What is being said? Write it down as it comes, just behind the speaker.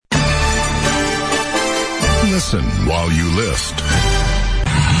listen while you list.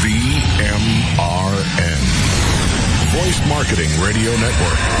 VMRN. Voice Marketing Radio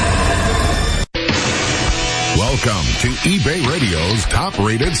Network. Welcome to eBay Radio's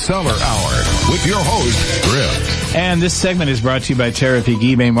top-rated seller hour with your host, Griff. And this segment is brought to you by Terrific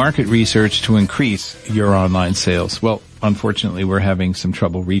eBay Market Research to increase your online sales. Well, unfortunately, we're having some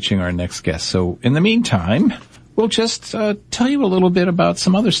trouble reaching our next guest. So in the meantime, we'll just tell you a little bit about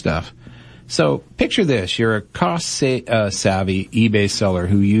some other stuff. So picture this. You're a cost-savvy eBay seller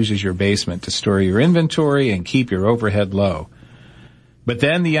who uses your basement to store your inventory and keep your overhead low. But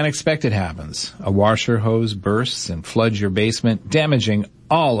then the unexpected happens. A washer hose bursts and floods your basement, damaging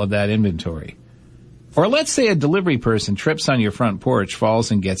all of that inventory. Or let's say a delivery person trips on your front porch,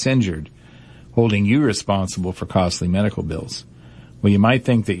 falls and gets injured, holding you responsible for costly medical bills. Well, you might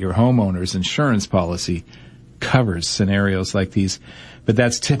think that your homeowner's insurance policy covers scenarios like these, but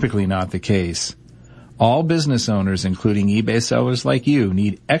that's typically not the case. All business owners, including eBay sellers like you,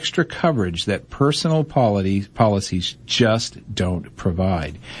 need extra coverage that personal policies just don't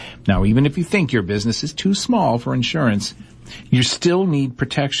provide. Now, even if you think your business is too small for insurance, you still need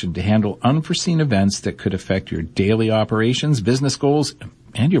protection to handle unforeseen events that could affect your daily operations, business goals,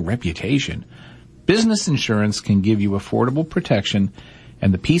 and your reputation. Business insurance can give you affordable protection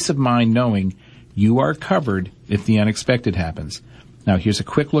and the peace of mind knowing you are covered if the unexpected happens. Now, here's a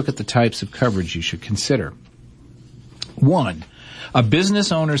quick look at the types of coverage you should consider. 1. A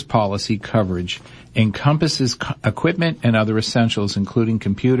business owner's policy coverage encompasses equipment and other essentials, including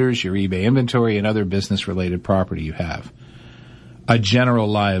computers, your eBay inventory, and other business-related property you have. A general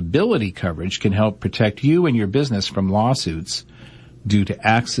liability coverage can help protect you and your business from lawsuits due to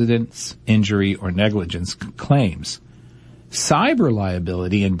accidents, injury, or negligence claims. Cyber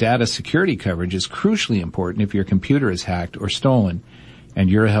liability and data security coverage is crucially important if your computer is hacked or stolen, and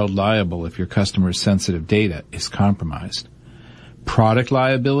you're held liable if your customer's sensitive data is compromised. Product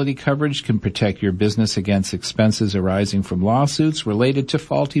liability coverage can protect your business against expenses arising from lawsuits related to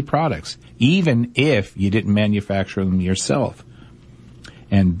faulty products, even if you didn't manufacture them yourself.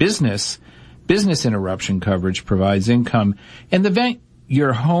 And business interruption coverage provides income in the event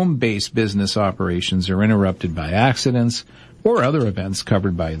your home-based business operations are interrupted by accidents or other events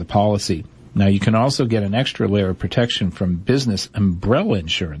covered by the policy. Now, you can also get an extra layer of protection from business umbrella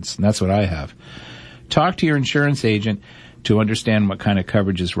insurance, and that's what I have. Talk to your insurance agent to understand what kind of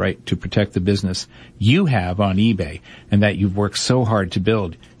coverage is right to protect the business you have on eBay and that you've worked so hard to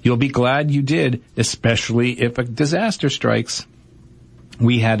build. You'll be glad you did, especially if a disaster strikes.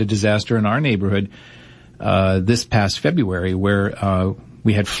 We had a disaster in our neighborhood this past February where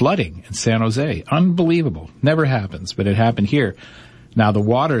we had flooding in San Jose. Unbelievable. Never happens, but it happened here. Now, the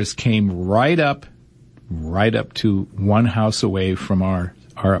waters came right up to one house away from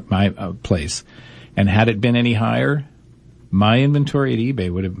my place. And had it been any higher, my inventory at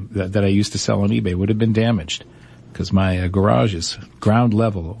eBay that I used to sell on eBay would have been damaged because my garage is ground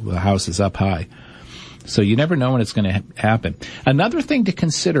level. The house is up high. So you never know when it's going to happen. Another thing to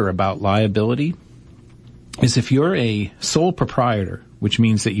consider about liability is if you're a sole proprietor, which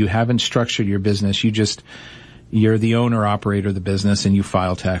means that you haven't structured your business, you're the owner operator of the business and you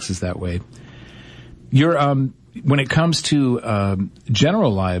file taxes that way. When it comes to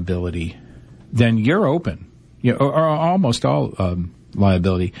general liability, then you're open, or almost all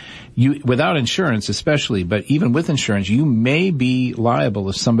liability. Without insurance especially, but even with insurance, you may be liable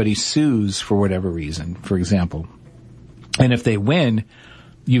if somebody sues for whatever reason, for example. And if they win,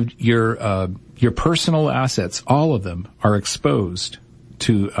 your personal assets, all of them, are exposed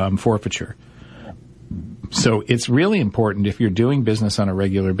to forfeiture. So it's really important, if you're doing business on a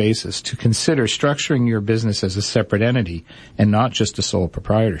regular basis, to consider structuring your business as a separate entity and not just a sole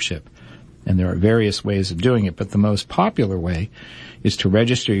proprietorship. And there are various ways of doing it, but the most popular way is to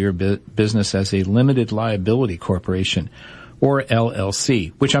register your business as a limited liability corporation, or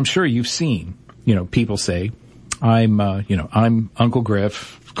LLC, which I'm sure you've seen. People say, I'm Uncle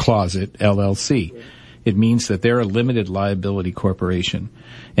Griff Closet LLC. It means that they're a limited liability corporation.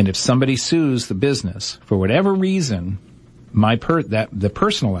 And if somebody sues the business for whatever reason, the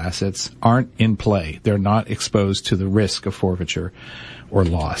personal assets aren't in play. They're not exposed to the risk of forfeiture or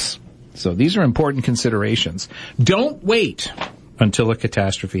loss. So these are important considerations. Don't wait until a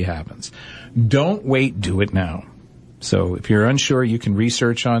catastrophe happens. Don't wait, do it now. So if you're unsure, you can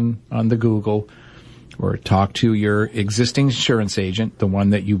research on the Google or talk to your existing insurance agent, the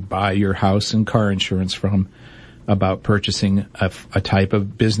one that you buy your house and car insurance from, about purchasing a type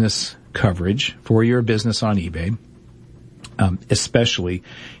of business coverage for your business on eBay, especially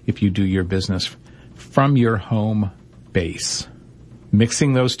if you do your business from your home base.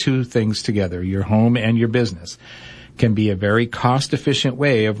 Mixing those two things together, your home and your business, can be a very cost-efficient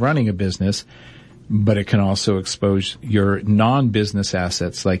way of running a business, but it can also expose your non-business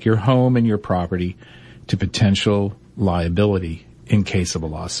assets like your home and your property to potential liability in case of a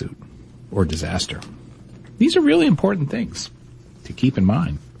lawsuit or disaster. These are really important things to keep in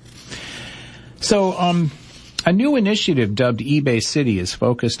mind. So, a new initiative dubbed eBay City is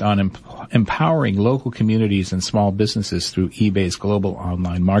focused on empowering local communities and small businesses through eBay's global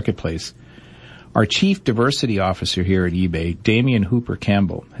online marketplace. Our Chief Diversity Officer here at eBay, Damian Hooper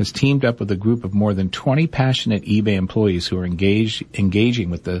Campbell, has teamed up with a group of more than 20 passionate eBay employees who are engaging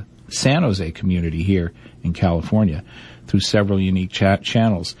with the San Jose community here in California through several unique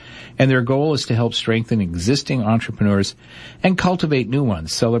channels. And their goal is to help strengthen existing entrepreneurs and cultivate new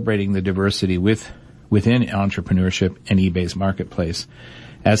ones, celebrating the diversity within entrepreneurship and eBay's marketplace.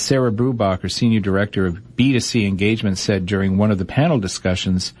 As Sarah Brubacher, Senior Director of B2C Engagement, said during one of the panel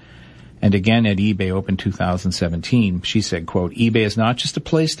discussions, and again at eBay Open 2017, she said, quote, "eBay is not just a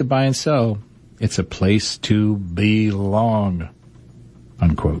place to buy and sell, it's a place to belong,"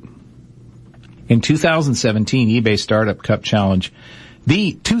 unquote. In 2017, eBay Startup Cup Challenge,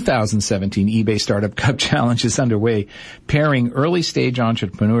 the 2017 eBay Startup Cup Challenge is underway, pairing early-stage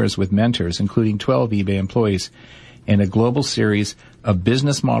entrepreneurs with mentors, including 12 eBay employees, in a global series of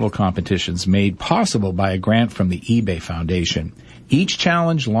business model competitions made possible by a grant from the eBay Foundation. Each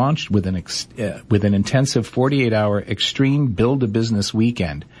challenge launched with an intensive 48-hour extreme build-a-business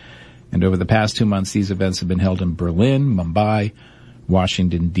weekend. And over the past 2 months, these events have been held in Berlin, Mumbai,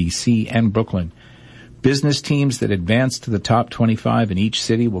 Washington, D.C., and Brooklyn. Business teams that advance to the top 25 in each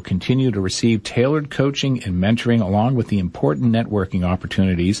city will continue to receive tailored coaching and mentoring along with the important networking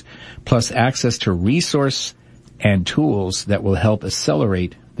opportunities, plus access to resource and tools that will help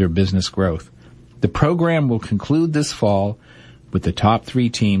accelerate their business growth. The program will conclude this fall with the top 3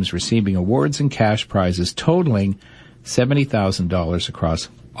 teams receiving awards and cash prizes totaling $70,000 across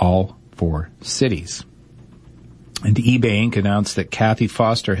all 4 cities. And eBay Inc. announced that Kathy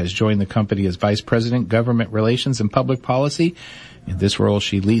Foster has joined the company as Vice President, Government Relations and Public Policy. In this role,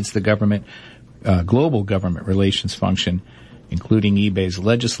 she leads the global government relations function, including eBay's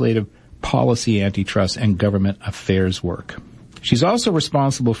legislative, policy, antitrust, and government affairs work. She's also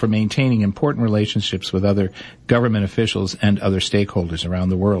responsible for maintaining important relationships with other government officials and other stakeholders around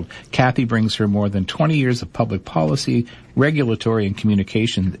the world. Kathy brings her more than 20 years of public policy, regulatory, and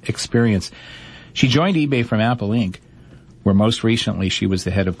communication experience. She joined eBay from Apple Inc., where most recently she was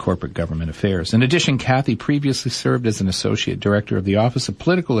the head of corporate government affairs. In addition, Kathy previously served as an associate director of the Office of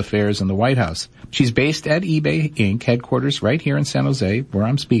Political Affairs in the White House. She's based at eBay Inc. headquarters right here in San Jose, where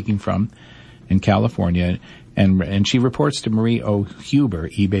I'm speaking from, in California, and she reports to Marie O. Huber,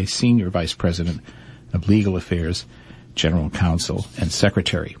 eBay's Senior Vice President of Legal Affairs, General Counsel, and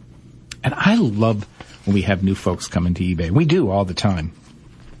Secretary. And I love when we have new folks come into eBay. We do all the time.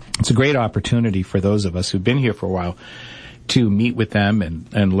 It's a great opportunity for those of us who've been here for a while to meet with them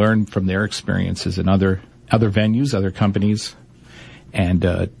and learn from their experiences in other venues, other companies, and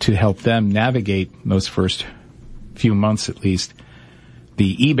to help them navigate those first few months at least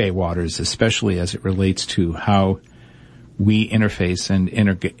the eBay waters, especially as it relates to how we interface and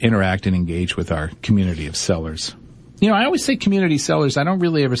interact and engage with our community of sellers. You know, I always say community sellers. I don't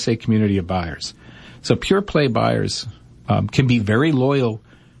really ever say community of buyers. So pure play buyers can be very loyal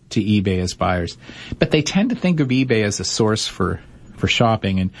to eBay as buyers, but they tend to think of eBay as a source for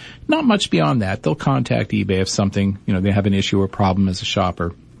shopping and not much beyond that. They'll contact eBay if something, they have an issue or problem as a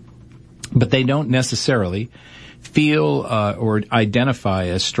shopper, but they don't necessarily feel or identify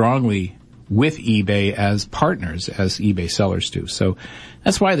as strongly with eBay as partners as eBay sellers do. So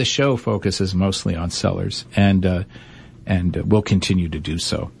that's why the show focuses mostly on sellers and will continue to do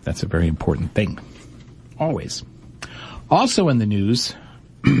so. That's a very important thing. Always. Also in the news,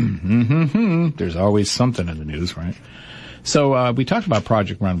 there's always something in the news, right? So we talked about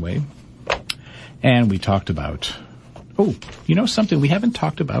Project Runway, and we talked about, something we haven't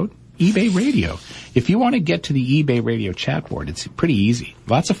talked about? eBay Radio. If you want to get to the eBay Radio chat board, it's pretty easy.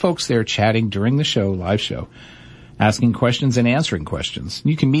 Lots of folks there chatting during the show, live show, asking questions and answering questions.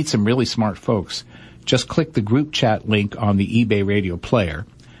 You can meet some really smart folks. Just click the group chat link on the eBay Radio player,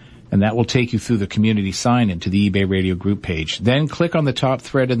 and that will take you through the community sign-in to the eBay Radio group page. Then click on the top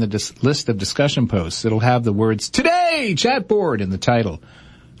thread in the list of discussion posts. It'll have the words Today Chat Board in the title,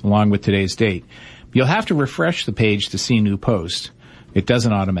 along with today's date. You'll have to refresh the page to see new posts. It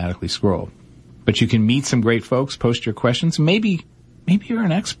doesn't automatically scroll. But you can meet some great folks, post your questions. Maybe you're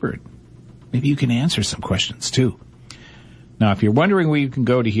an expert. Maybe you can answer some questions too. Now, if you're wondering where you can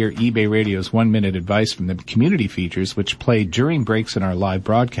go to hear eBay Radio's 1-minute advice from the community features, which play during breaks in our live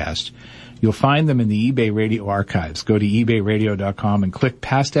broadcast, you'll find them in the eBay Radio archives. Go to ebayradio.com and click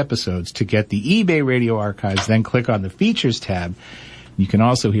past episodes to get the eBay Radio archives, then click on the features tab. You can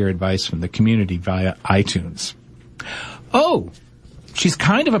also hear advice from the community via iTunes. Oh, she's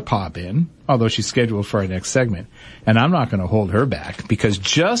kind of a pop-in, although she's scheduled for our next segment. And I'm not going to hold her back, because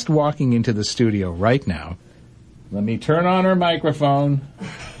just walking into the studio right now, let me turn on her microphone,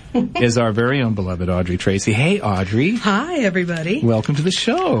 is our very own beloved Audrey Tracy. Hey, Audrey. Hi, everybody. Welcome to the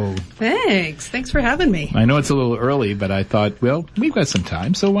show. Thanks. Thanks for having me. I know it's a little early, but I thought, well, we've got some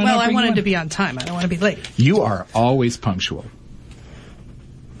time, so why not? Well, I wanted to be on time. I don't want to be late. You are always punctual.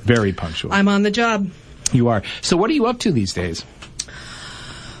 Very punctual. I'm on the job. You are. So what are you up to these days?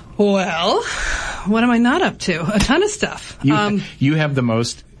 Well, what am I not up to? A ton of stuff. You have the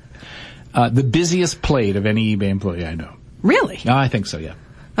most, the busiest plate of any eBay employee I know. Really? I think so, yeah.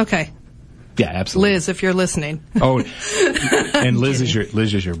 Okay. Yeah, absolutely. Liz, if you're listening. Oh, and Liz is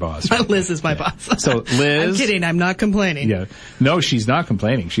your boss. Right? Liz is my boss. So Liz. I'm kidding. I'm not complaining. Yeah. No, she's not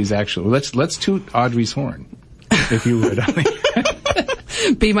complaining. She's actually, let's toot Audrey's horn, if you would.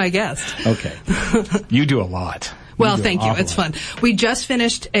 Be my guest. Okay. You do a lot. Well, thank you. It's fun. We just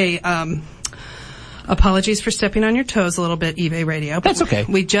finished apologies for stepping on your toes a little bit, eBay Radio. That's okay.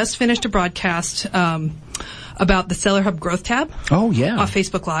 We just finished a broadcast, about the Seller Hub Growth tab. Oh, yeah. On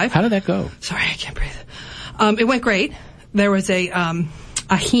Facebook Live. How did that go? Sorry, I can't breathe. It went great. There was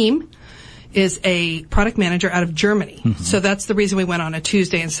Ahim is a product manager out of Germany. Mm-hmm. So that's the reason we went on a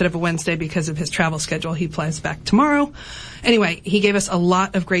Tuesday instead of a Wednesday, because of his travel schedule. He flies back tomorrow. Anyway, he gave us a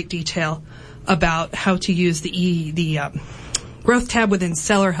lot of great detail about how to use the Growth tab within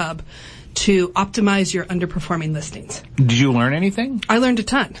Seller Hub to optimize your underperforming listings. Did you learn anything? I learned a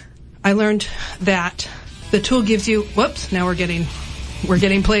ton. I learned that the tool gives you, whoops, now we're getting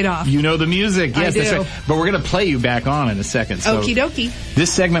played off. You know the music. Yes, I do. That's right. But we're going to play you back on in a second. So okie dokie.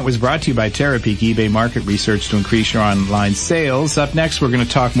 This segment was brought to you by Terapeak eBay Market Research to increase your online sales. Up next, we're going to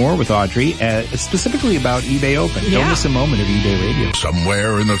talk more with Audrey, specifically about eBay Open. Yeah. Don't miss a moment of eBay Radio.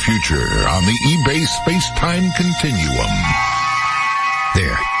 Somewhere in the future on the eBay space-time continuum.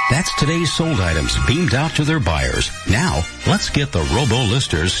 There. That's today's sold items beamed out to their buyers. Now, let's get the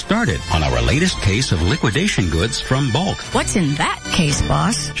robo-listers started on our latest case of liquidation goods from Bulk. What's in that case,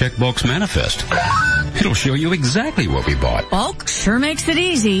 boss? Check Bulk's manifest. It'll show you exactly what we bought. Bulk sure makes it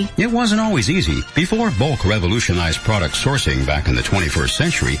easy. It wasn't always easy. Before Bulk revolutionized product sourcing back in the 21st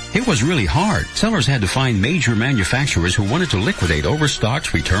century, it was really hard. Sellers had to find major manufacturers who wanted to liquidate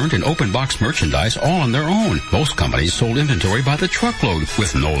overstocked, returned, and open box merchandise all on their own. Most companies sold inventory by the truckload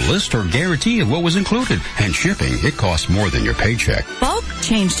with no list or guarantee of what was included. And shipping, it costs more than your paycheck. Bulk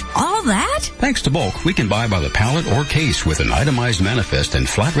changed all that? Thanks to Bulk, we can buy by the pallet or case with an itemized manifest and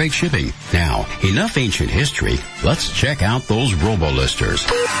flat rate shipping. Now, enough ancient history. Let's check out those robo-listers.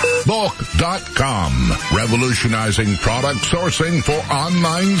 Bulk.com. Revolutionizing product sourcing for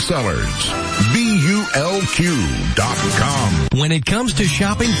online sellers. BULQ.com. When it comes to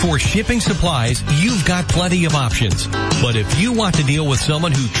shopping for shipping supplies, you've got plenty of options. But if you want to deal with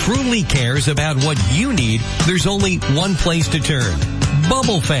someone who truly cares about what you need, there's only one place to turn.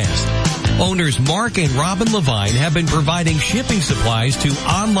 Bubble Fast. Owners Mark and Robin Levine have been providing shipping supplies to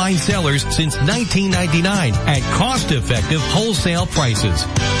online sellers since 1999 at cost-effective wholesale prices.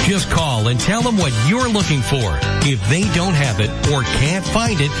 Just call and tell them what you're looking for. If they don't have it or can't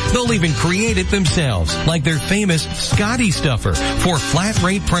find it, they'll even create it themselves, like their famous Scotty Stuffer for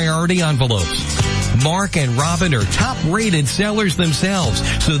flat-rate priority envelopes. Mark and Robin are top-rated sellers themselves,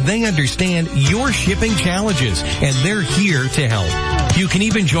 so they understand your shipping challenges, and they're here to help. You can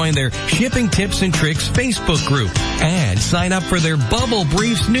even join their Shipping Tips and Tricks Facebook group and sign up for their Bubble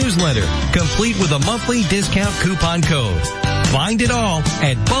Briefs newsletter, complete with a monthly discount coupon code. Find it all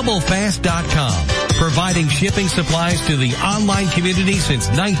at BubbleFast.com, providing shipping supplies to the online community since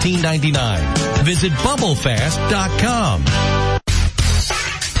 1999. Visit BubbleFast.com.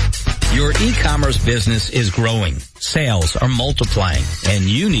 Your e-commerce business is growing. Sales are multiplying, and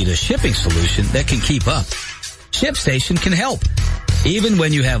you need a shipping solution that can keep up. ShipStation can help, even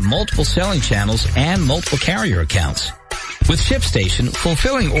when you have multiple selling channels and multiple carrier accounts. With ShipStation,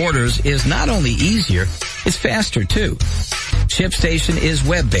 fulfilling orders is not only easier, it's faster too. ShipStation is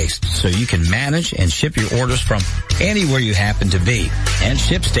web-based, so you can manage and ship your orders from anywhere you happen to be. And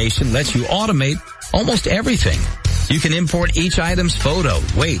ShipStation lets you automate almost everything. You can import each item's photo,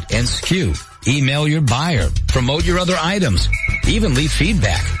 weight, and SKU, email your buyer, promote your other items, even leave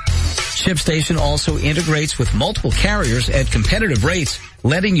feedback. ShipStation also integrates with multiple carriers at competitive rates,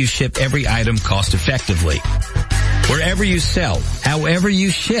 letting you ship every item cost-effectively. Wherever you sell, however you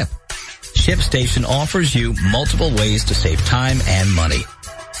ship, ShipStation offers you multiple ways to save time and money.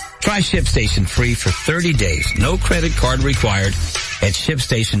 Try ShipStation free for 30 days. No credit card required at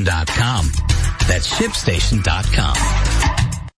ShipStation.com. That's ShipStation.com.